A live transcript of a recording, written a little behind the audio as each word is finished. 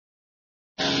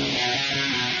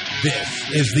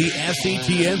This is the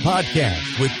SETN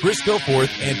Podcast with Chris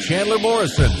Goforth and Chandler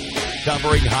Morrison,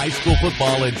 covering high school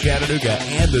football in Chattanooga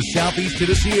and the Southeast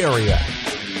Tennessee area.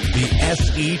 The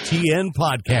SETN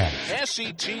Podcast.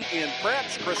 SETN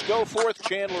Preps, Chris Goforth,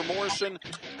 Chandler Morrison.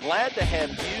 Glad to have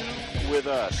you with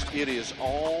us. It is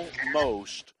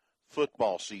almost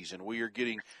football season. We are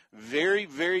getting very,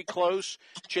 very close.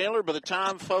 Chandler, by the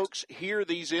time folks hear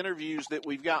these interviews that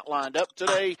we've got lined up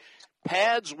today,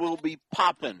 pads will be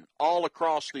popping all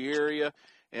across the area,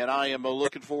 and I am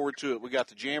looking forward to it. We got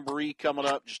the Jamboree coming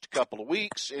up just a couple of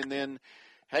weeks, and then,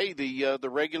 hey, the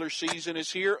regular season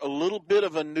is here. A little bit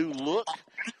of a new look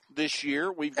this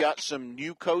year. We've got some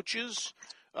new coaches.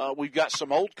 We've got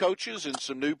some old coaches in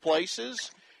some new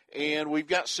places, and we've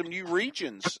got some new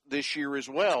regions this year as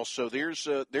well. So there's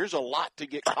a lot to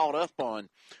get caught up on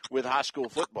with high school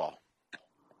football.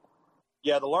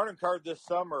 Yeah, the learning curve this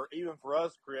summer, even for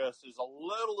us, Chris, is a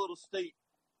little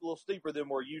steeper than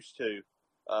we're used to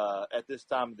at this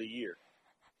time of the year.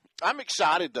 I'm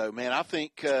excited, though, man. I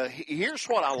think here's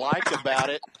what I like about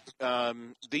it.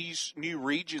 These new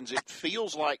regions, it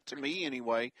feels like to me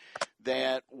anyway,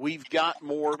 that we've got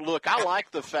more. Look, I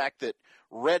like the fact that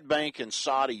Red Bank and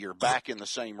Saudi are back in the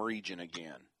same region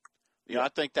again. You know, I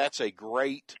think that's a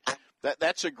great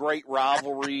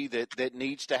rivalry that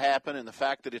needs to happen, and the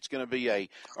fact that it's going to be a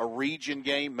region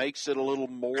game makes it a little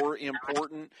more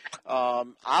important.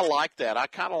 I like that. I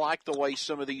kind of like the way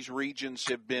some of these regions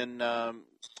have been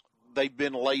they've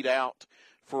been laid out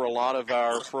for a lot of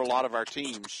our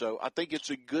teams. So I think it's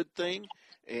a good thing,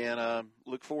 and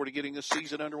look forward to getting this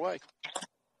season underway.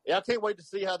 Yeah, I can't wait to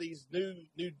see how these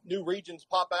new regions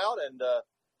pop out and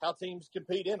how teams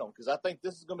compete in them, because I think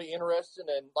this is going to be interesting.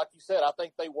 And like you said, I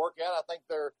think they work out. I think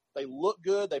they look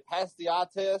good. They pass the eye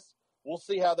test. We'll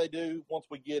see how they do once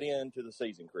we get into the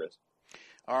season, Chris.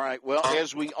 All right. Well,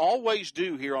 as we always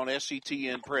do here on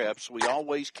SETN Preps, we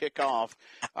always kick off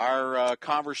our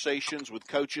conversations with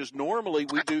coaches. Normally,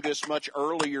 we do this much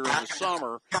earlier in the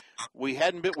summer. We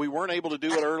weren't able to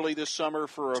do it early this summer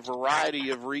for a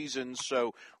variety of reasons.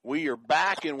 So we are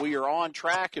back and we are on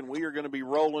track, and we are going to be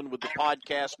rolling with the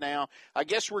podcast now. I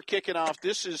guess we're kicking off.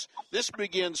 This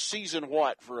begins season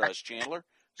what for us, Chandler?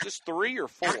 Is this 3 or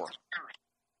 4?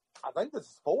 I think this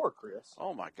is 4, Chris.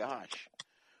 Oh my gosh.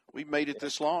 We've made it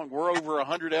this long. We're over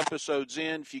 100 episodes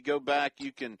in. If you go back,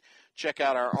 you can check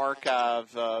out our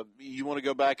archive. You want to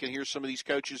go back and hear some of these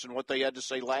coaches and what they had to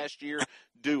say last year,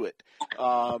 do it,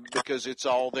 because it's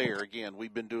all there. Again,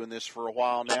 we've been doing this for a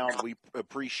while now. We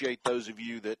appreciate those of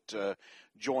you that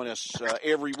join us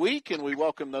every week, and we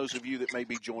welcome those of you that may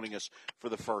be joining us for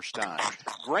the first time.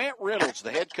 Grant Reynolds,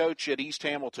 the head coach at East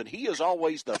Hamilton, he is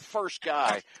always the first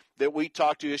guy that we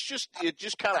talk to. It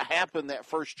just kind of happened that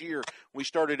first year we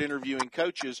started interviewing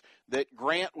coaches that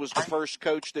Grant was the first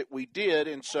coach that we did,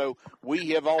 and so we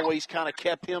have always kind of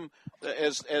kept him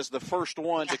as the first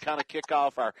one to kind of kick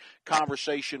off our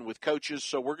conversation with coaches.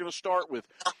 So we're going to start with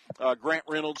Grant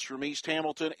Reynolds from East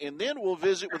Hamilton, and then we'll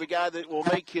visit with a guy that will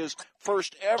make his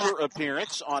first ever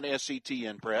appearance on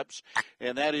SETN Preps,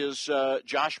 and that is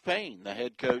Josh Payne, the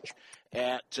head coach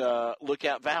at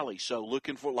Lookout Valley. So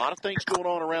looking for a lot of things going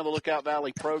on around the Lookout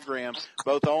Valley program,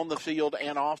 both on the field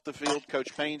and off the field. Coach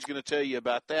Payne's going to tell you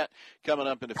about that coming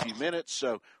up in a few minutes.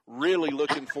 So really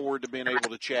looking forward to being able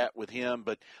to chat with him.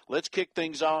 But let's kick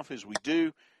things off as we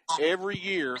do every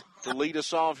year. To lead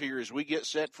us off here as we get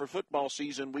set for football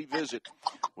season, we visit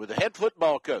with the head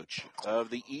football coach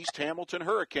of the East Hamilton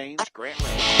Hurricanes, Grant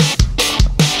Reynolds.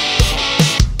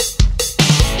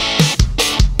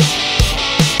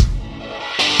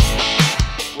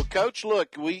 Well, Coach,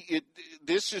 look,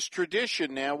 this is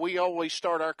tradition now. We always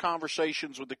start our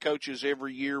conversations with the coaches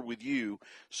every year with you,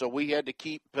 so we had to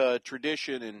keep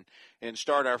tradition and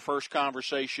start our first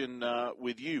conversation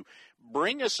with you.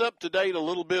 Bring us up to date a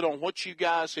little bit on what you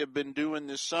guys have been doing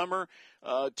this summer.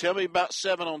 Tell me about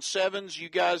 7-on-7s you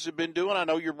guys have been doing. I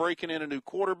know you're breaking in a new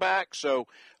quarterback, so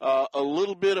a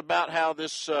little bit about how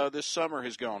this summer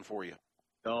has gone for you.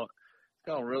 It's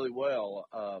gone really well.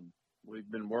 We've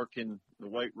been working the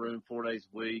weight room 4 days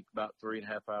a week, about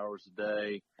 3.5 hours a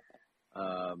day,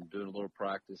 doing a little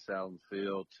practice out on the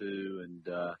field too, and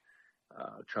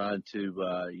trying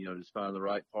to, just find the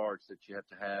right parts that you have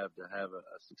to have a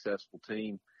successful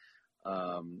team.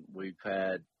 We've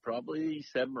had probably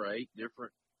 7 or 8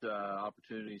 different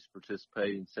opportunities to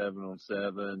participate in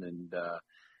 7-on-7, and,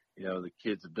 the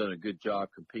kids have done a good job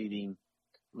competing.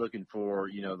 Looking for,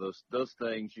 those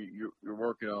things you're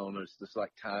working on. It's just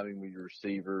like timing with your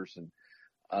receivers and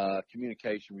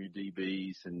communication with your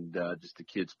DBs and just the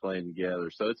kids playing together.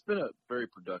 So it's been a very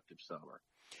productive summer.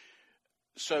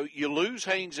 So you lose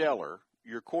Haynes Eller,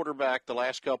 your quarterback, the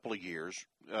last couple of years,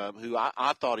 who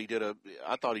I thought he did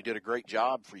a great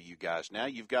job for you guys. Now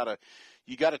you got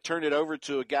to turn it over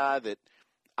to a guy that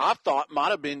I thought might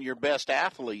have been your best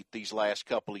athlete these last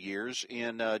couple of years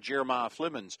in Jeremiah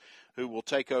Flemons, who will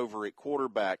take over at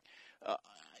quarterback.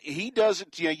 He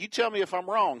doesn't. You tell me if I'm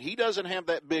wrong. He doesn't have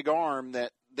that big arm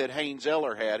that Haynes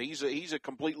Eller had. He's a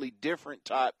completely different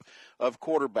type of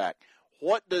quarterback.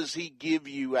 What does he give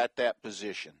you at that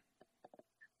position?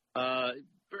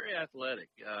 Very athletic.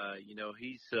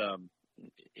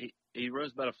 He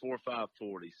runs about a 4.5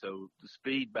 40. So the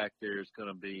speed back there is going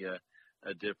to be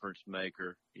a difference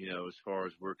maker, as far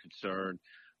as we're concerned.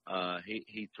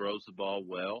 He throws the ball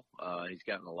well. He's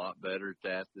gotten a lot better at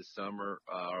that this summer.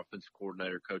 Our offensive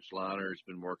coordinator, Coach Liner, has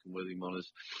been working with him on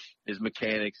his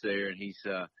mechanics there, and he's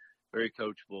very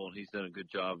coachable, and he's done a good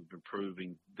job of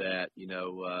improving that.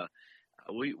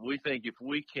 We think if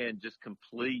we can just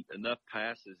complete enough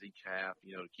passes each half,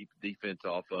 to keep the defense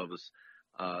off of us,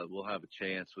 we'll have a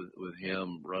chance with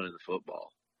him running the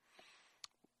football.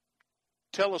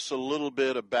 Tell us a little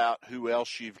bit about who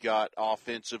else you've got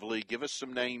offensively. Give us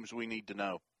some names we need to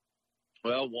know.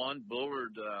 Well, Juan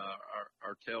Bullard,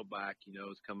 our tailback,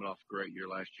 is coming off a great year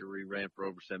last year. He ran for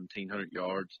over 1,700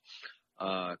 yards.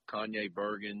 Kanye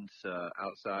Bergens,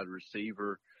 outside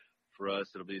receiver for us.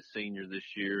 It'll be a senior this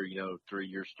year,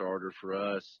 3-year starter for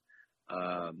us.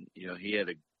 He had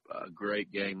a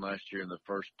great game last year in the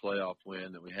first playoff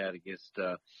win that we had against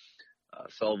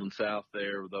Sullivan South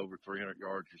there with over 300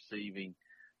 yards receiving.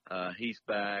 He's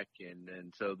back,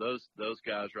 and so those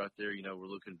guys right there, we're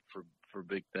looking for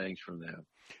big things from them.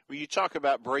 When you talk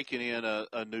about breaking in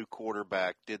a new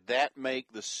quarterback, did that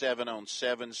make the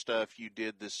 7-on-7 stuff you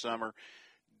did this summer?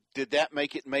 Did that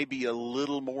make it maybe a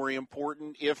little more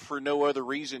important, if for no other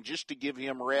reason, just to give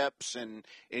him reps and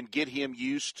get him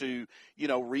used to,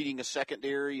 reading a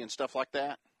secondary and stuff like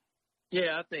that?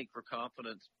 Yeah, I think for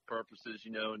confidence purposes,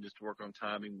 and just to work on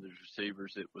timing with the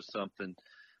receivers, it was something,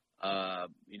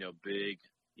 big,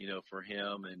 for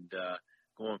him. And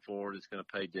going forward, it's going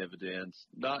to pay dividends.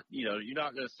 You're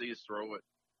not going to see us throw it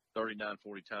 39,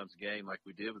 40 times a game like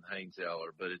we did with Haynes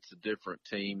Eller, but it's a different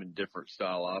team and different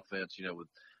style offense, with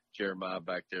Jeremiah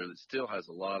back there that still has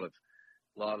a lot of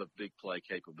big play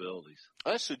capabilities.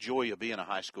 That's the joy of being a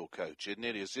high school coach, isn't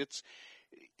it? It's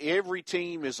every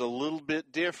team is a little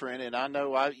bit different, and I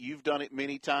know you've done it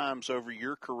many times over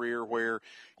your career where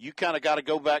you kind of got to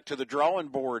go back to the drawing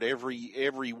board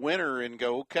every winter and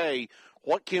go, okay,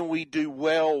 what can we do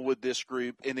well with this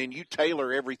group? And then you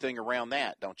tailor everything around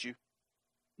that, don't you?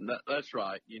 That's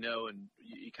right. And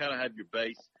you kind of have your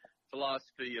base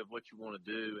philosophy of what you want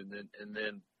to do, and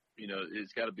then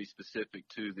it's got to be specific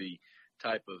to the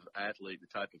type of athlete,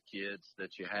 the type of kids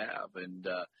that you have, and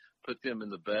put them in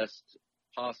the best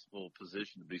possible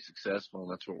position to be successful,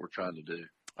 and that's what we're trying to do.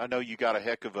 I know you got a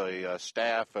heck of a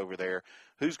staff over there.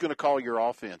 Who's going to call your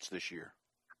offense this year?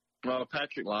 Well,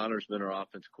 Patrick Liner's been our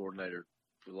offense coordinator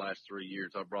for the last 3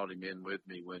 years. I brought him in with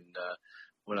me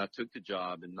when I took the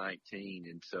job in 19,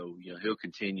 and so he'll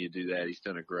continue to do that. He's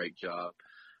done a great job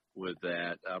with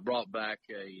that. I brought back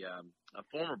a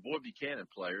former Boy Buchanan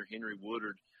player, Henry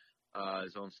Woodard,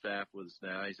 is on staff with us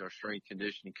now. He's our strength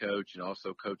conditioning coach and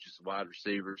also coaches the wide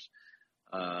receivers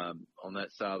on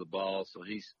that side of the ball. So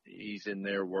he's in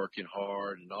there working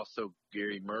hard. And also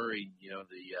Gary Murray,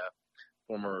 the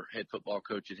former head football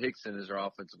coach at Hickson, is our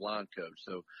offensive line coach.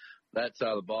 So that side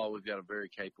of the ball, we've got a very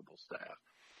capable staff.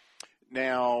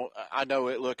 Now, I know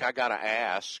it. Look, I got to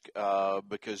ask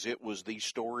because it was the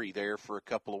story there for a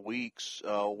couple of weeks.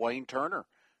 Wayne Turner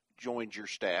joined your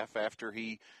staff after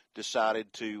he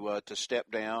decided to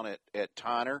step down at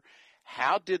Tyner.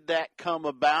 How did that come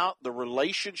about? The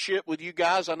relationship with you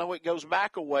guys, I know it goes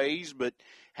back a ways, but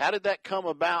how did that come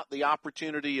about? The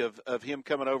opportunity of him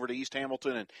coming over to East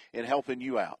Hamilton and helping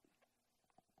you out.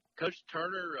 Coach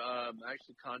Turner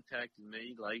actually contacted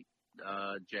me late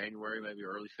January, maybe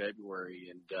early February,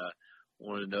 and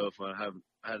wanted to know if I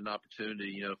had an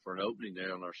opportunity, for an opening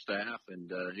there on our staff,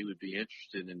 and he would be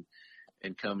interested in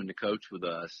coming to coach with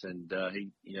us. And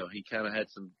he kind of had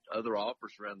some other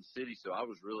offers around the city, so I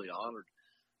was really honored,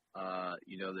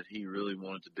 that he really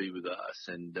wanted to be with us,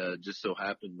 and just so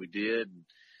happened we did.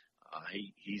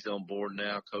 He's on board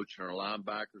now, coaching our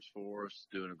linebackers for us,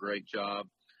 doing a great job.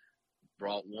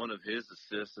 Brought one of his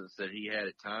assistants that he had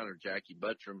at Tyner, Jackie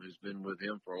Buttram, who's been with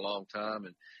him for a long time,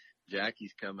 and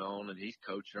Jackie's come on and he's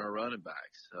coaching our running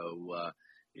backs. So,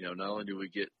 not only do we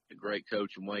get a great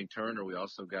coach in Wayne Turner, we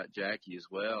also got Jackie as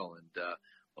well, and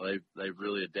they've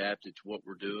really adapted to what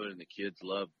we're doing, and the kids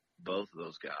love both of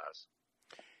those guys.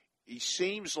 he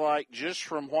seems like, just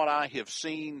from what I have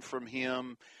seen from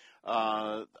him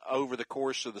over the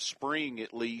course of the spring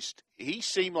at least, he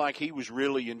seemed like he was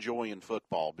really enjoying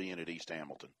football being at East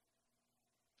Hamilton.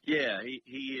 Yeah,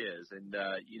 he is. And,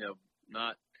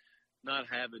 not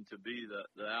having to be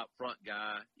the out front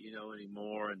guy,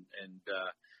 anymore and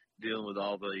dealing with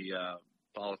all the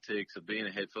politics of being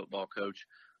a head football coach,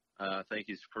 I think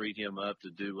he's freed him up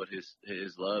to do what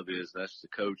his love is. That's to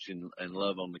coach and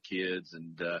love on the kids.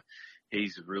 And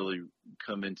he's really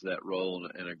come into that role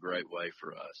in a great way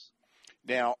for us.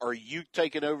 Now, are you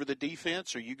taking over the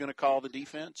defense? Are you going to call the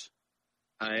defense?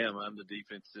 I am. I'm the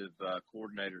defensive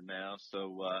coordinator now.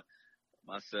 So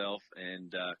myself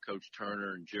and Coach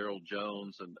Turner and Gerald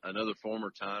Jones, and another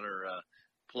former Tyner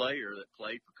player that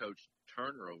played for Coach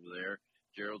Turner over there.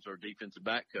 Gerald's our defensive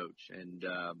back coach, and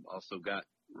also got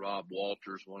Rob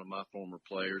Walters, one of my former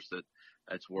players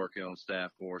that's working on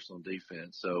staff for us on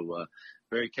defense. So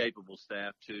very capable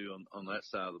staff too on that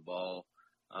side of the ball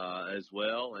as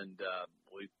well. And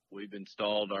we've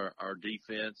installed our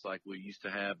defense like we used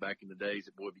to have back in the days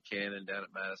at Boy Buchanan down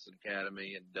at Madison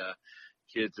Academy, and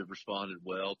kids have responded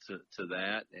well to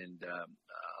that, and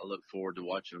I look forward to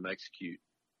watching them execute.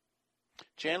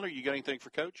 Chandler, you got anything for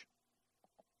Coach?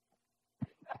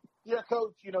 Yeah,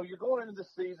 Coach, you're going into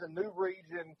this season, new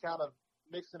region, kind of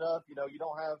mixing up. You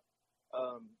don't have,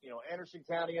 Anderson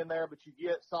County in there, but you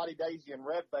get Soddy Daisy and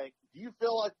Red Bank. Do you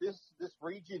feel like this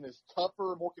region is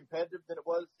tougher, more competitive than it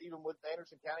was even with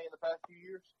Anderson County in the past few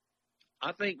years?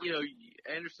 I think,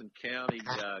 Anderson County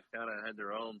kind of had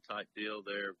their own type deal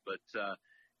there, but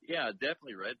yeah,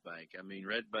 definitely Red Bank. I mean,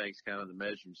 Red Bank's kind of the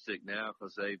measuring stick now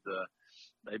because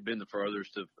they've been the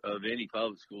furthest of any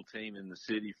public school team in the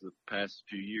city for the past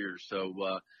few years.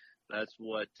 So that's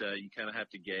what you kind of have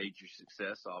to gauge your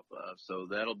success off of. So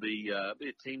that'll be a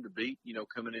team to beat,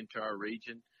 coming into our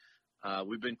region.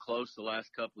 We've been close the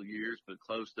last couple of years, but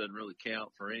close doesn't really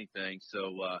count for anything.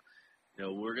 So,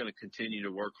 we're going to continue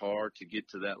to work hard to get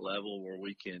to that level where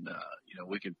we can,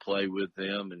 we can play with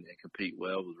them and compete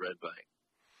well with Red Bank.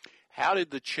 How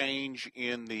did the change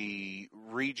in the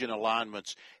region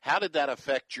alignments, how did that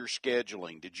affect your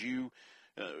scheduling?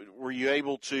 Were you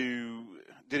able to,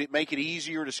 did it make it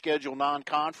easier to schedule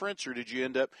non-conference, or did you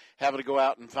end up having to go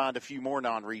out and find a few more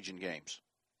non-region games?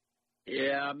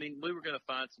 Yeah, I mean, we were going to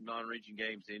find some non-region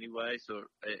games anyway, so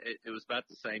it was about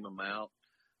the same amount,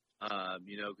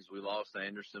 because we lost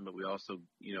Anderson, but we also,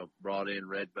 brought in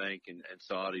Red Bank and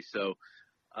Soddy. So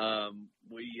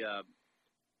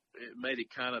it made it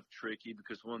kind of tricky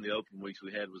because one of the open weeks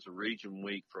we had was a region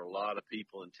week for a lot of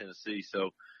people in Tennessee. So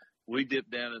we dipped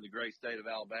down in the great state of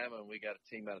Alabama, and we got a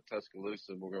team out of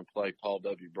Tuscaloosa, and we're going to play Paul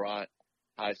W. Bryant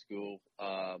High School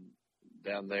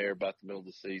down there about the middle of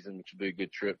the season, which will be a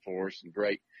good trip for us and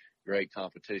great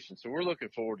competition. So we're looking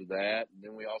forward to that. And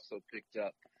then we also picked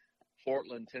up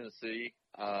Portland, Tennessee,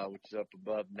 which is up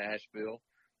above Nashville,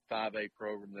 5A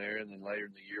program there. And then later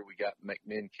in the year, we got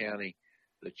McMinn County,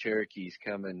 the Cherokees,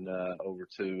 coming over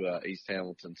to East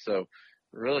Hamilton. So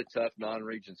really tough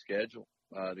non-region schedule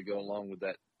to go along with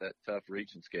that tough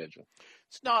region schedule.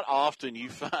 It's not often you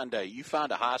find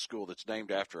a high school that's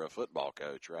named after a football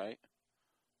coach, right?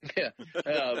 Yeah, it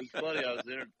was funny.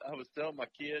 I was telling my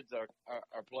kids, our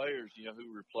players,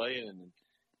 who were playing, and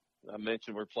I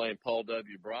mentioned we're playing Paul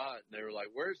W. Bryant, and they were like,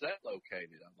 "Where's that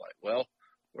located?" I'm like, "Well,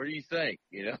 where do you think?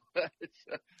 It's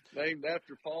named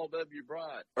after Paul W.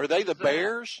 Bryant." Are they the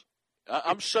Bears?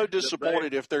 I'm so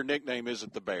disappointed if their nickname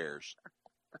isn't the Bears.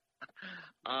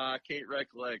 I can't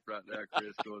recollect right now,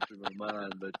 Chris, going through my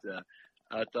mind, but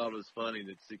I thought it was funny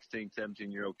that 16,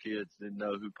 17-year-old kids didn't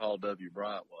know who Paul W.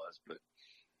 Bryant was. But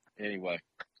anyway,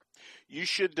 you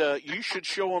should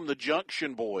show them the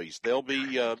Junction Boys. They'll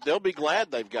be glad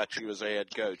they've got you as a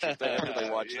head coach after they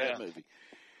watch that movie.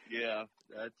 Yeah,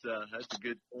 that's a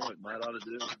good point. Might ought to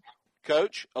do it.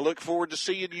 Coach, I look forward to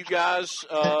seeing you guys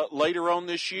later on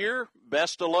this year.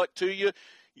 Best of luck to you.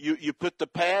 You put the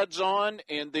pads on,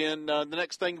 and then the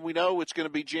next thing we know, it's going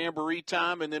to be Jamboree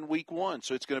time, and then week 1.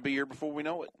 So it's going to be here before we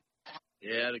know it.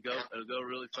 Yeah, it'll go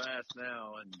really fast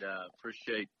now, and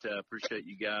appreciate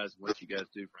you guys and what you guys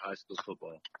do for high school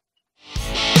football.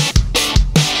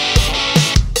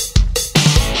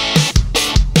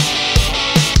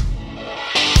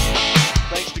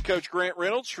 Thanks to Coach Grant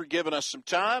Reynolds for giving us some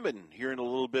time and hearing a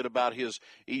little bit about his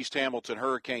East Hamilton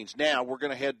Hurricanes. Now we're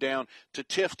going to head down to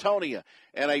Tiftonia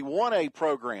and a 1A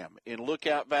program in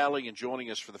Lookout Valley. And joining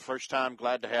us for the first time,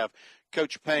 glad to have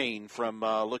Coach Payne from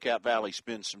Lookout Valley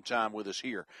spend some time with us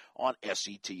here on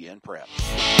SETN Prep.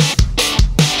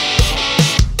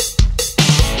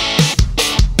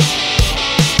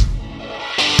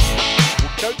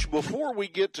 Coach, before we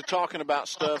get to talking about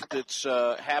stuff that's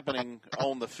happening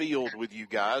on the field with you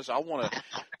guys, I want to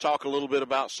talk a little bit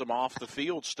about some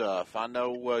off-the-field stuff. I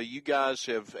know you guys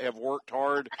have worked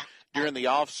hard during the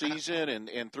off season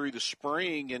and through the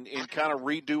spring and kind of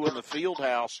redoing the field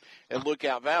house at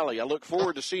Lookout Valley. I look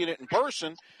forward to seeing it in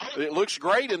person. It looks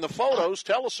great in the photos.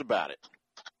 Tell us about it.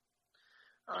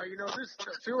 This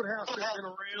field house has been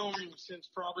around since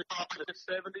probably the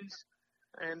 70s,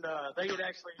 and they had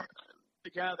actually,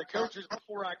 the coaches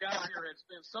before I got here had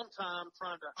spent some time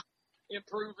trying to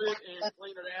improve it and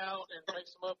clean it out and make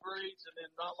some upgrades, and then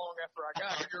not long after I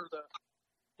got here, the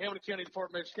Hamilton County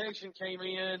Department of Education came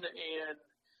in and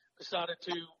decided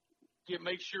to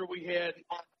make sure we had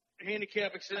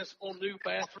handicap accessible new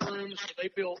bathrooms. So they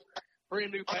built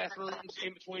brand new bathrooms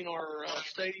in between our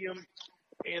stadium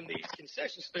and the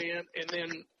concession stand. And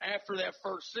then after that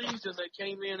first season, they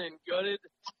came in and gutted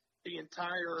the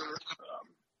entire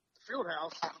field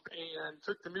house and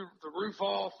took the roof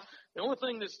off. The only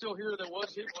thing that's still here that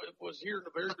was here in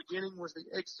the very beginning was the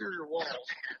exterior walls.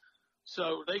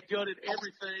 So they gutted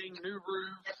everything, new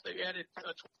roof. They added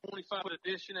a 25-foot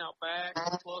addition out back,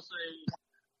 plus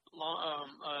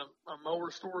a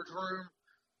mower storage room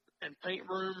and paint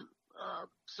room.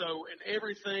 And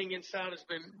everything inside has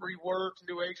been reworked,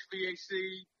 new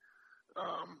HVAC.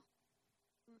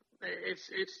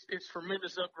 It's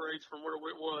tremendous upgrades from where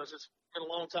it was. It's been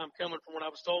a long time coming from what I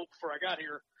was told before I got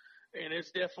here, and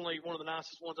it's definitely one of the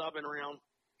nicest ones I've been around.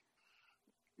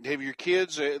 Have your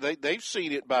kids? They've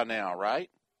seen it by now, right?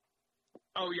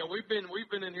 Oh yeah, we've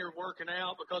been in here working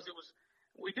out because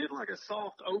we did like a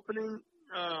soft opening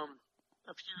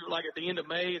at the end of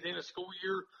May, at the end of school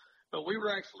year, but we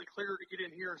were actually cleared to get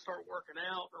in here and start working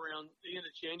out around the end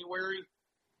of January,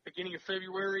 beginning of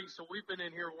February. So we've been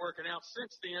in here working out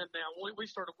since then. Now we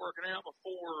started working out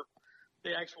before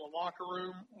the actual locker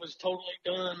room was totally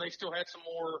done. They still had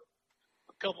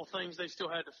a couple things they still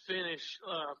had to finish,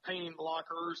 painting the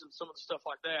lockers and some of the stuff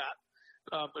like that.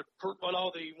 But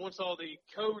once all the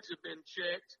codes have been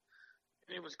checked,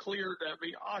 it was cleared to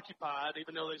be occupied,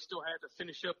 even though they still had to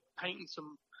finish up painting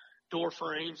some door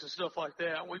frames and stuff like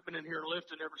that. We've been in here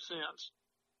lifting ever since.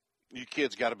 You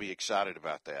kids got to be excited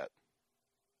about that.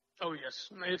 Oh yes,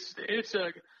 it's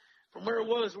from where it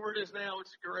was where it is now.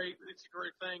 It's a great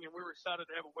thing, and we were excited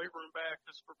to have a weight room back.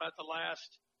 This for about the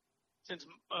last. Since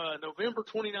November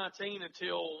 2019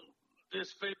 until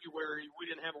this February, we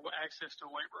didn't have access to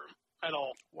a weight room at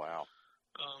all. Wow.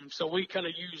 So we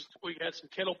had some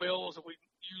kettlebells that we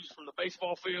used from the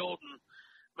baseball field and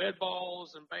med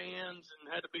balls and bands,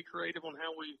 and had to be creative on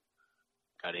how we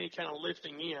got any kind of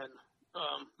lifting in.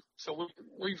 So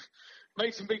we've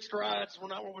made some big strides. We're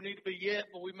not where we need to be yet,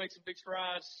 but we've made some big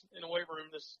strides in the weight room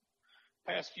this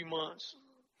past few months.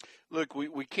 Look,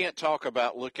 we can't talk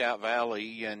about Lookout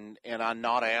Valley and I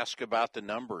not ask about the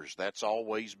numbers. That's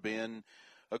always been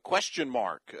a question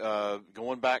mark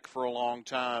going back for a long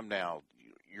time now.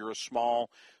 You're a small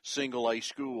single-A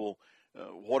school.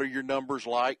 What are your numbers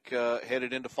like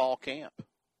headed into fall camp?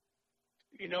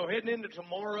 Heading into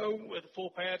tomorrow with the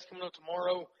full pads coming up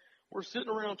tomorrow, we're sitting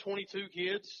around 22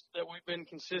 kids that we've been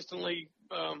consistently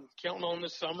counting on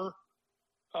this summer.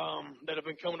 That have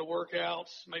been coming to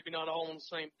workouts, maybe not all on the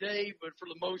same day, but for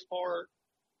the most part,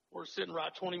 we're sitting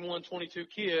right 21, 22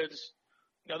 kids.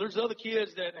 Now, there's other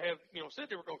kids that have, said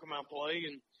they were going to come out and play,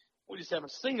 and we just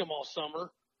haven't seen them all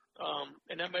summer.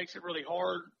 And that makes it really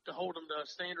hard to hold them to a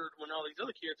standard when all these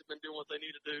other kids have been doing what they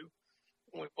need to do.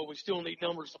 But we still need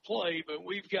numbers to play. But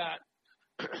we're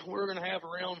going to have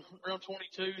around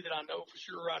 22 that I know for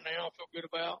sure right now I feel good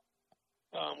about.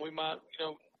 We might,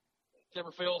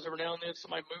 never fails every now and then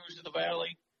somebody moves to the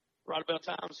valley right about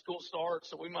time school starts,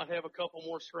 so we might have a couple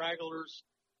more stragglers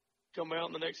come out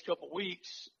in the next couple of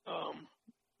weeks.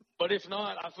 But if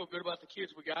not, I feel good about the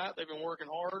kids we got. They've been working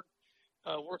hard.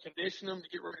 We're conditioning them to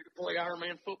get ready to play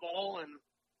Ironman football, and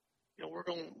we're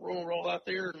going to roll out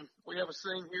there. And we have a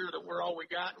saying here that we're all we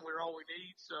got and we're all we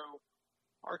need. So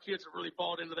our kids have really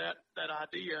bought into that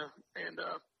idea. And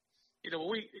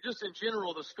we just in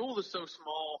general, the school is so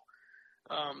small.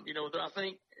 I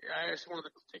think I asked one of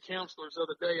the counselors the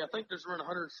other day, I think there's around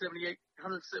 179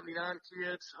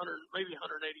 kids, maybe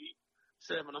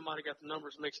 187. I might have got the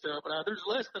numbers mixed up, but there's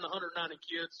less than 190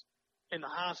 kids in the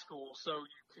high school. So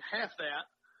half that,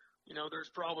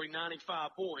 there's probably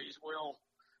 95 boys. Well,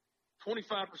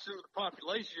 25% of the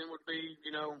population would be,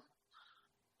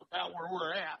 about where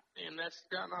we're at. And that's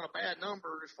not a bad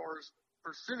number as far as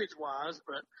percentage wise,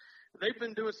 but they've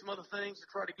been doing some other things to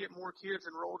try to get more kids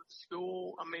enrolled at the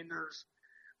school. I mean,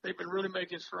 they've been really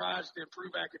making strides to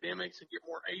improve academics and get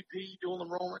more AP dual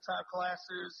enrollment type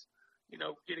classes,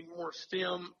 getting more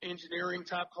STEM engineering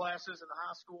type classes in the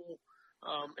high school.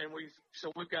 And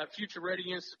we've got Future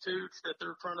Ready Institutes that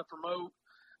they're trying to promote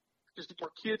just to get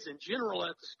more kids in general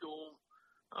at the school.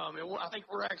 And I think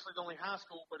we're actually the only high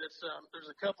school, but there's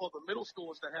a couple of the middle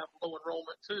schools that have low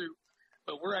enrollment too.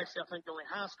 But we're actually, I think, the only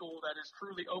high school that is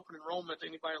truly open enrollment to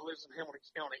anybody who lives in Hamilton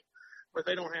County. But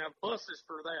they don't have buses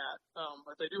for that.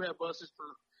 But they do have buses for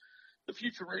the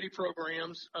Future Ready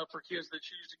programs for kids that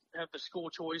choose to have the school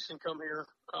choice and come here.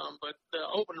 But the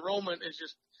open enrollment is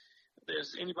just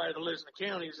as anybody that lives in the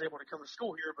county is able to come to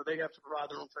school here, but they have to provide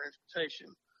their own transportation.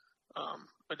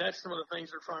 But that's some of the things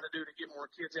they're trying to do to get more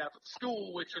kids out of the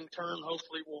school, which in turn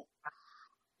hopefully will,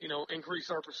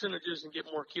 increase our percentages and get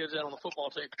more kids out on the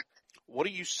football team. What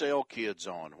do you sell kids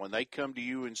on when they come to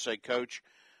you and say, Coach,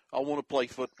 I want to play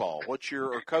football?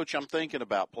 Or Coach, I'm thinking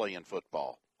about playing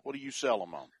football. What do you sell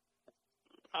them on?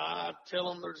 I tell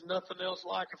them there's nothing else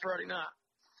like a Friday night.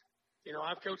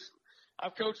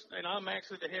 I've coached, and I'm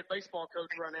actually the head baseball coach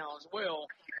right now as well.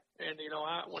 And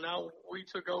we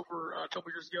took over a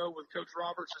couple years ago with Coach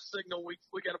Roberts at Signal, we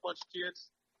got a bunch of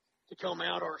kids to come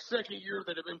out our second year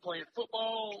that have been playing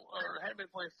football or hadn't been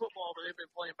playing football, but they've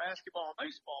been playing basketball and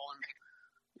baseball.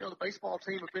 And the baseball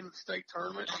team had been to the state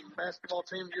tournament, and the basketball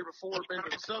team the year before had been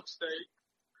to the sub-state.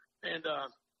 And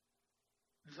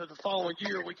so the following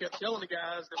year, we kept telling the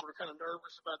guys that were kind of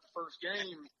nervous about the first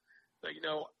game that,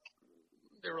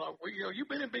 they were like, you've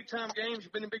been in big-time games,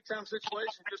 you've been in big-time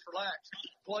situations, just relax.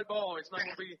 Play ball. It ain't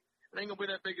going to be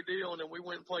that big a deal. And then we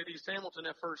went and played East Hamilton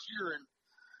that first year, and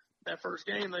that first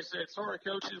game, they said, sorry,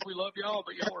 coaches, we love y'all,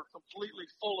 but y'all are completely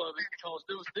full of it because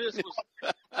this was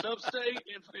sub-state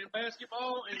and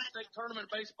basketball, and state tournament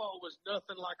baseball was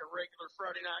nothing like a regular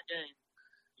Friday night game.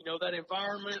 That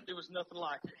environment, there was nothing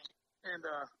like it. And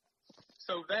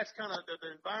so that's kind of the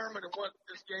environment of what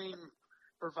this game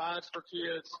provides for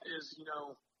kids is,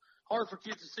 hard for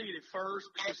kids to see it at first,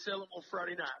 but you sell them on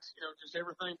Friday nights. Just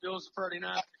everything builds to Friday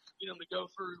night. Get them to go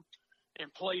through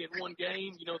and play in one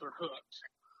game, they're hooked.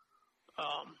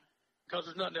 Because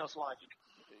there's nothing else like it.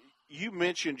 You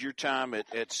mentioned your time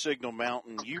at Signal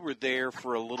Mountain. You were there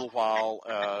for a little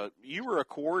while. You were a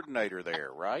coordinator there,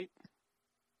 right?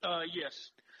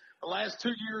 Yes. The last 2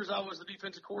 years I was the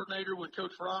defensive coordinator with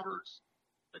Coach Roberts.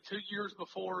 The 2 years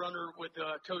before with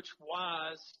Coach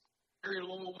Wise, Barry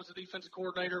Lowell was the defensive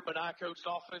coordinator, but I coached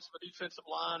offensive and defensive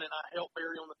line, and I helped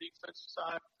Barry on the defensive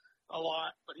side a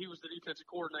lot, but he was the defensive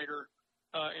coordinator.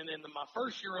 And then my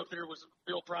first year up there was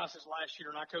Bill Price's last year,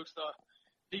 and I coached the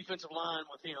defensive line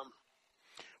with him.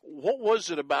 What was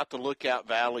it about the Lookout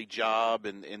Valley job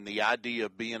and the idea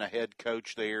of being a head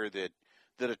coach there that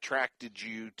attracted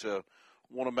you to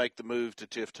want to make the move to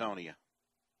Tiftonia?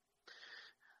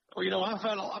 Well, I've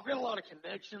got a lot of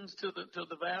connections to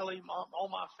the Valley. All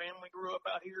my family grew up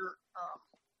out here.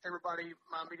 Everybody,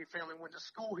 my immediate family went to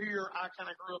school here. I kind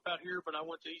of grew up out here, but I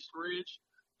went to East Ridge.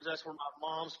 That's where my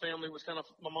mom's family was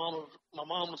my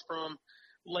mom was from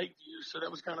Lakeview, so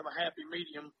that was kind of a happy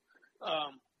medium.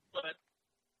 But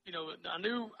I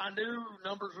knew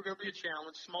numbers were going to be a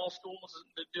challenge. Small schools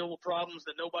that deal with problems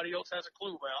that nobody else has a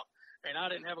clue about, and I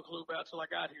didn't have a clue about till I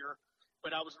got here.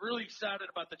 But I was really excited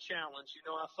about the challenge.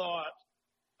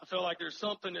 I felt like there's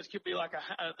something that could be like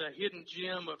the hidden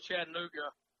gem of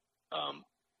Chattanooga.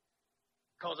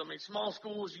 Because small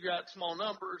schools, you got small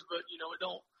numbers, but you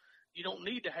don't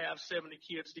need to have 70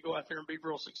 kids to go out there and be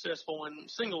real successful in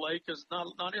single A, because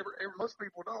most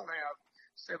people don't have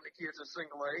 70 kids in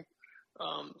single A.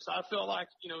 So I felt like,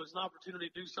 it's an opportunity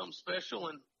to do something special.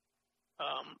 And,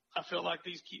 I felt like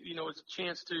these, it's a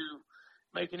chance to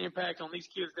make an impact on these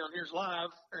kids down here's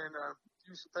live and,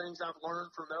 do some things I've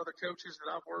learned from the other coaches that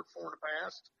I've worked for in the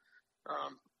past.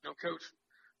 Coach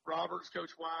Roberts,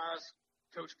 Coach Wise,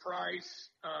 Coach Price,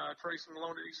 Tracy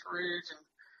Malone at East Ridge, and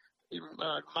even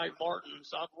Mike Martin.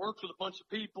 So I've worked with a bunch of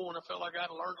people, and I felt like I'd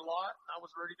learned a lot. I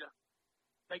was ready to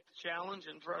take the challenge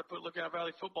and try to put Lookout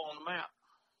Valley football on the map.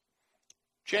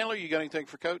 Chandler, you got anything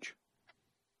for Coach?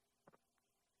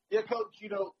 Yeah, Coach,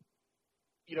 being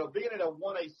at a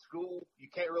 1A school, you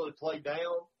can't really play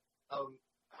down.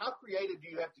 How creative do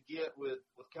you have to get with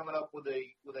coming up with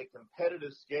a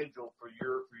competitive schedule for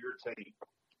your team?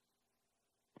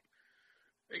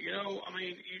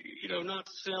 Not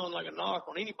to sound like a knock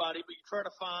on anybody, but you try to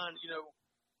find,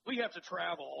 we have to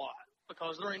travel a lot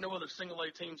because there ain't no other single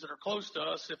A teams that are close to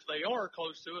us. If they are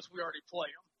close to us, we already play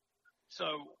them.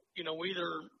 So, we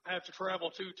either have to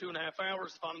travel 2.5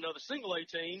 hours to find another single A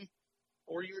team,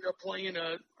 or you end up playing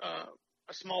a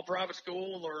small private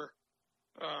school or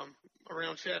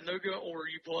around Chattanooga, or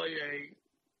you play a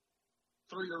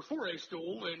 3 or 4A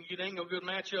school, and it ain't no good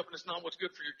matchup, and it's not what's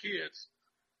good for your kids.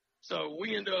 So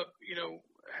we end up,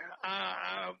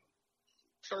 I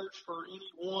search for any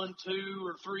 1, 2,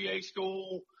 or 3A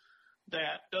school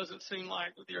that doesn't seem like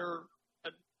they're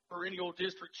a perennial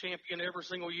district champion every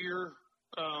single year.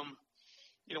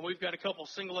 We've got a couple of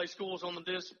single A schools on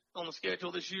the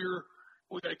schedule this year.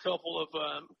 We've got a couple of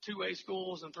 2A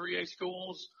schools and 3A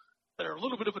schools that are a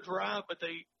little bit of a drive, but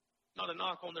not a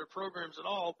knock on their programs at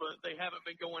all, but they haven't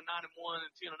been going 9-1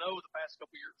 and 10-0 the past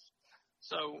couple of years.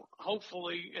 So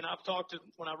hopefully, and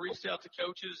when I reached out to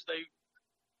coaches, they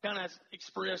kind of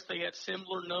expressed they had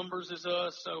similar numbers as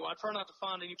us. So I try not to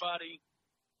find anybody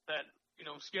that,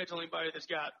 schedule anybody that's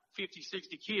got 50,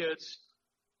 60 kids,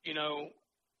 if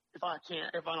I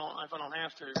don't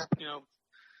have to,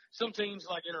 some teams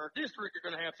like in our district are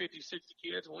going to have 50, 60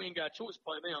 kids, and we ain't got a choice to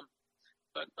play them.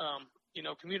 But,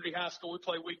 community high school, we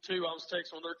play week 2. I was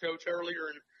texting with their coach earlier,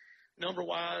 and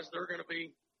number-wise, they're going to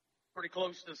be pretty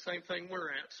close to the same thing we're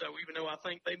at. So even though I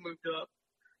think they moved up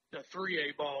to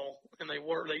 3A ball, and they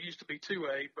used to be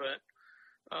 2A, but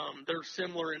they're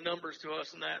similar in numbers to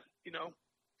us, and that,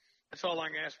 that's all I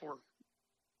can ask for.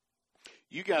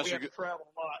 You guys we have to travel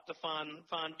a lot to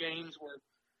find games where,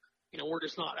 we're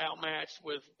just not outmatched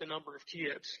with the number of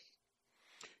kids.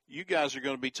 You guys are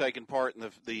going to be taking part in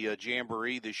the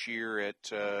Jamboree this year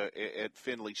at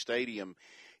Finley Stadium.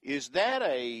 Is that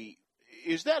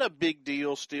a big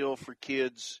deal still for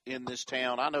kids in this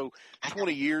town? I know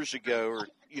 20 years ago or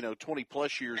 20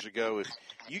 plus years ago, if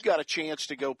you got a chance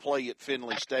to go play at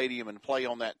Finley Stadium and play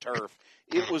on that turf,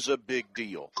 it was a big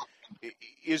deal.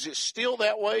 Is it still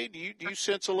that way? Do you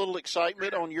sense a little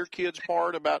excitement on your kids'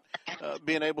 part about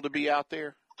being able to be out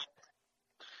there?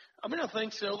 I mean, I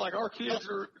think so. Like our kids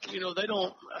are, they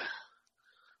don't,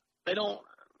 I don't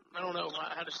know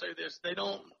how to say this.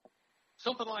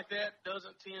 Something like that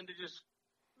doesn't tend to just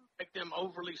make them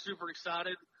overly super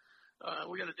excited.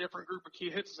 We got a different group of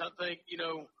kids. I think,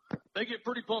 they get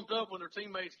pretty pumped up when their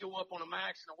teammates go up on a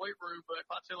max in a weight room. But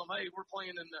if I tell them, hey, we're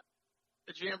playing in the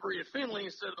Jamboree at Finley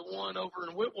instead of the one over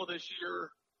in Whitwell this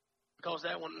year, because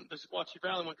that one, this Watchie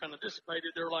Valley one kind of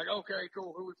dissipated, they're like, okay,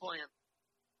 cool, who are we playing?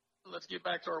 Let's get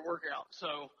back to our workout.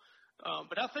 So,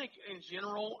 but I think in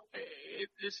general,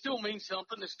 it still means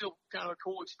something. It's still kind of a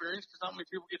cool experience because not many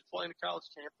people get to play in a college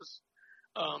campus.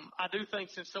 I do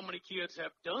think since so many kids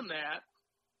have done that,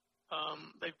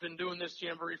 they've been doing this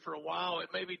Jamboree for a while. It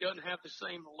maybe doesn't have the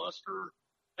same luster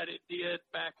that it did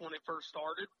back when it first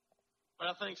started. But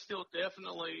I think still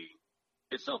definitely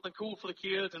it's something cool for the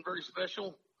kids and very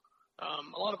special.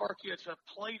 A lot of our kids have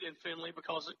played in Finley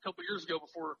because a couple of years ago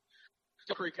before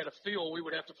Steel Creek had a field, we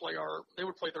would have to they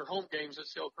would play their home games at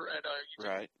Steel Creek at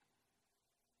Right.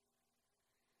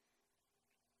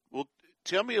 Well,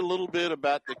 tell me a little bit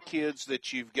about the kids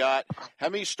that you've got. How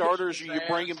many starters are you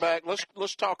bringing back?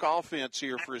 Let's talk offense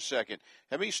here for a second.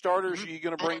 How many starters are you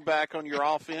going to bring back on your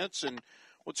offense, and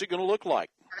what's it going to look like?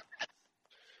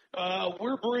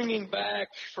 We're bringing back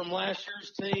from last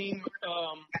year's team,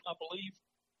 I believe.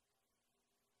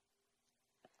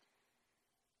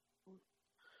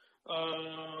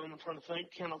 I'm trying to think,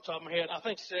 count on top of my head. I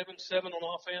think seven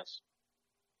on offense.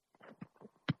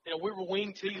 We were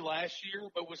wing T last year,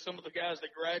 but with some of the guys that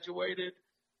graduated,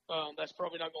 that's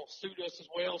probably not going to suit us as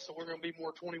well. So we're going to be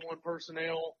more 21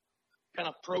 personnel, kind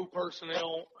of pro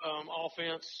personnel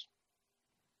offense.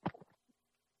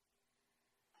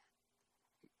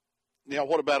 Now,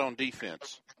 what about on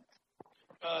defense?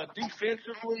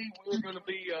 Defensively, we're going to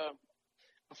be a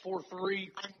 4-3,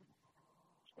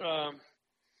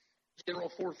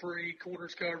 general 4-3,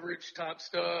 quarters coverage type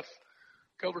stuff,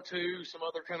 cover 2, some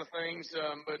other kind of things.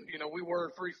 But, we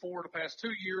were 3-4 the past 2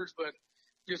 years, but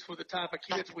just with the type of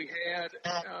kids we had,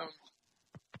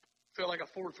 feel like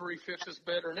a 4-3 fits us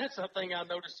better. And that's the thing I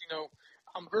noticed,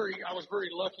 I was very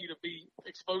lucky to be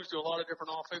exposed to a lot of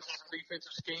different offensive and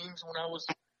defensive schemes when I was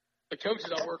the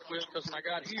coaches I worked with, because when I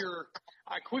got here,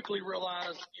 I quickly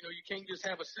realized, you can't just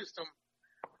have a system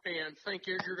and think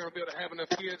you're going to be able to have enough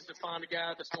kids to find a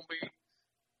guy that's going to be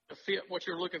to fit what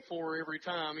you're looking for every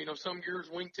time. Some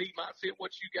years wing T might fit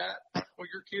what you got, what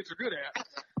your kids are good at,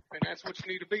 and that's what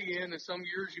you need to be in. And some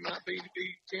years you might be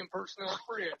 10 personnel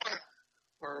spread,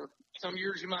 or some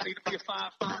years you might need to be a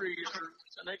 5-3, or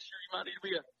the next year you might need to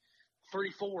be a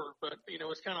 3-4. But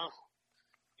it's kind of,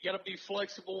 you got to be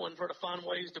flexible and try to find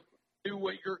ways to do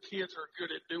what your kids are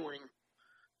good at doing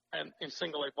and in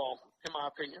single A ball, in my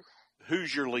opinion.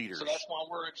 Who's your leaders? So that's why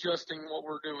we're adjusting what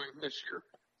we're doing this year.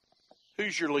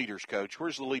 Who's your leaders, Coach?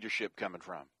 Where's the leadership coming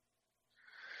from?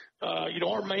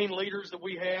 Our main leaders that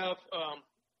we have,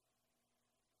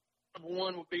 number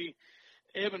one would be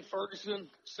Evan Ferguson,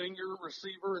 senior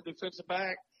receiver and defensive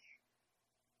back.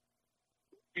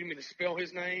 You need me to spell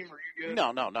his name, or you good?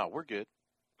 No, we're good.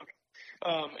 Okay.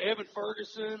 Evan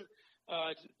Ferguson,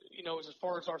 as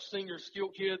far as our senior skill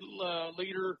kid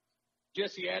leader,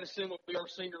 Jesse Addison will be our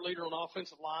senior leader on the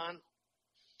offensive line.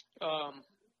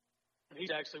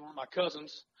 He's actually one of my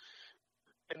cousins.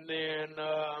 And then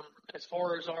as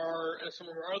far as some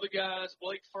of our other guys,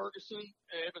 Blake Ferguson,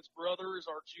 Evan's brother, is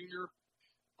our junior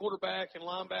quarterback and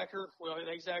linebacker. Well,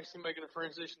 he's actually making a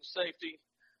transition to safety.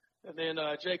 And then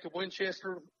Jacob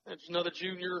Winchester, that's another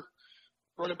junior,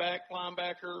 running back,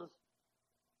 linebacker.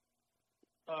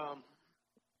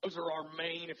 Those are our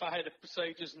main, if I had to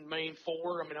say just main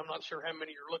four. I mean, I'm not sure how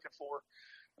many you're looking for.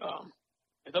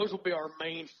 And those will be our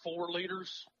main four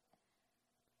leaders.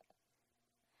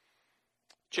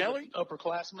 Chandler,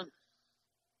 upperclassmen.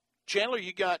 Chandler,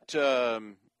 you got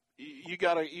some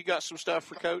stuff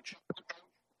for Coach?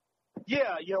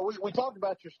 Yeah, we talked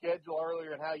about your schedule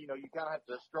earlier and how, you kind of have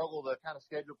to struggle to kind of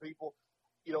schedule people.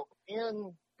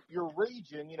 In your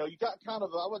region, you got kind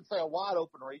of, I wouldn't say a wide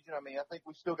open region. I mean, I think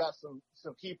we still got some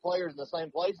key players in the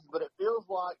same places, but it feels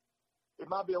like it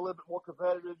might be a little bit more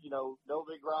competitive. No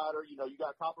Big Rider, you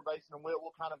got Copper Basin and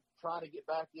Whitwell kind of trying to get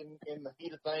back in the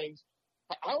heat of things.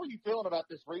 How are you feeling about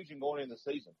this region going into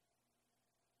the season?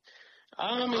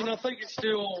 I mean, I think it's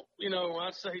still,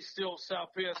 I'd say still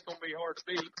Southwest going to be hard to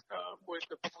beat with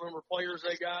the number of players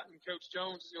they got, and Coach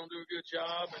Jones is going to do a good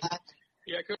job. And,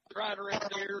 yeah, Coach Ryder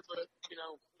out there, but,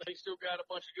 they still got a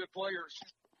bunch of good players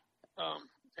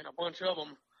and a bunch of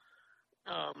them.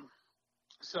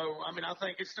 So, I mean, I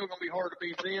think it's still going to be hard to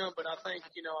beat them, but I think,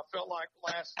 I felt like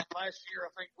last year,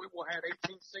 I think Whitwell had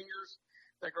 18 seniors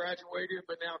that graduated,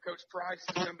 but now Coach Price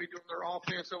is going to be doing their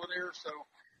offense over there, so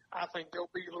I think they'll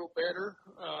be a little better.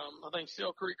 I think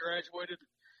Sale Creek graduated.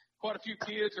 Quite a few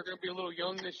kids are going to be a little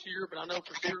young this year, but I know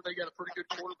for sure they got a pretty good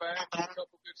quarterback and a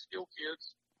couple good skill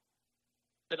kids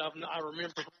that I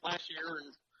remember from last year.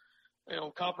 And,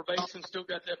 Copper Basin still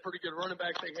got that pretty good running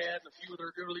back they had and a few of their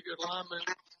really good linemen,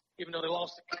 even though they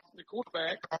lost the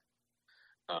quarterback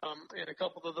and a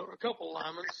couple of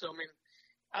linemen. So, I mean,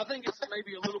 I think it's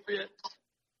maybe a little bit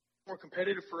more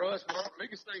competitive for us, but the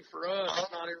biggest thing for us is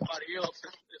not everybody else.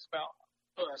 It's about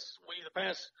us. The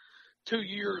past 2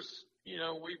 years,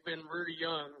 we've been really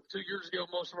young. 2 years ago,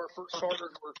 most of our first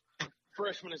starters were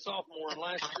freshmen and sophomore, and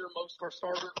last year, most of our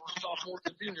starters were sophomores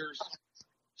and juniors.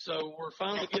 So we're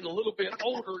finally getting a little bit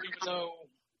older, even though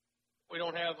we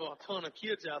don't have a ton of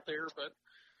kids out there, but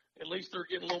at least they're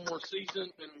getting a little more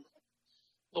seasoned and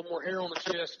a little more hair on the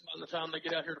chest by the time they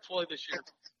get out here to play this year.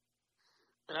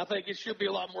 And I think it should be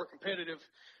a lot more competitive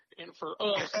and for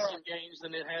us in games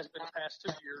than it has been the past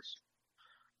 2 years.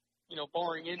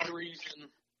 Barring injuries and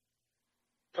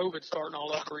COVID starting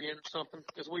all over again or something,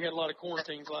 because we had a lot of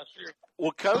quarantines last year.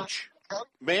 Well, Coach,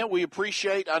 man, we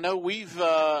appreciate. I know we've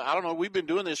been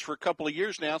doing this for a couple of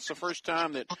years now. It's the first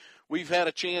time that we've had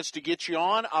a chance to get you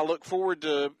on. I look forward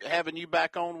to having you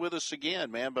back on with us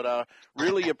again, man. But I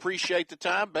really appreciate the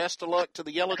time. Best of luck to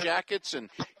the Yellow Jackets, and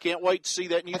can't wait to see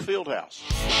that new field house.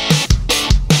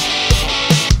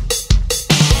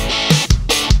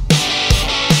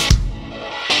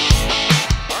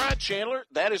 All right, Chandler,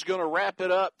 that is going to wrap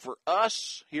it up for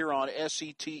us here on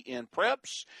SETN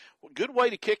Preps. Good way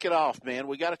to kick it off, man.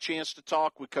 We got a chance to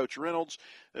talk with Coach Reynolds.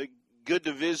 Good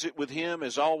to visit with him,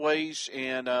 as always,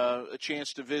 and a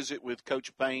chance to visit with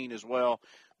Coach Payne as well.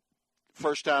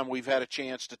 First time we've had a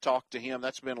chance to talk to him.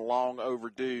 That's been long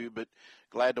overdue, but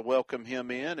glad to welcome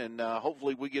him in, and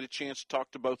hopefully we get a chance to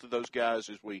talk to both of those guys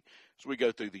as we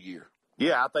go through the year.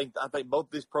 Yeah, I think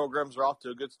both these programs are off to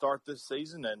a good start this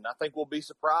season, and I think we'll be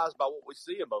surprised by what we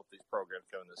see in both these programs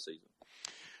coming this season.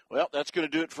 Well, that's going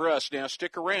to do it for us. Now,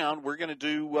 stick around. We're going to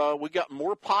do we got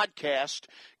more podcasts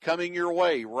coming your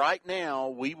way. Right now,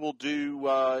 we will do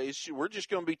we're just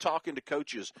going to be talking to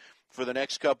coaches for the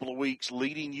next couple of weeks,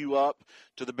 leading you up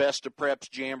to the Best of Preps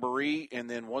Jamboree. And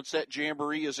then once that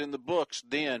Jamboree is in the books,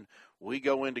 then we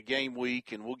go into game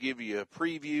week, and we'll give you a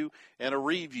preview and a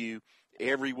review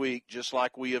every week, just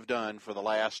like we have done for the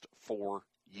last 4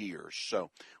 years. So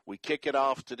we kick it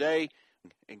off today.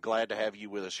 And glad to have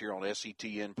you with us here on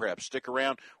SETN Prep. Stick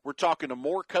around. We're talking to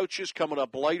more coaches coming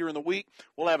up later in the week.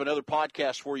 We'll have another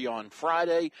podcast for you on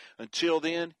Friday. Until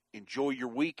then, enjoy your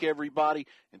week, everybody,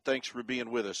 and thanks for being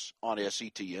with us on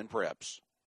SETN Preps.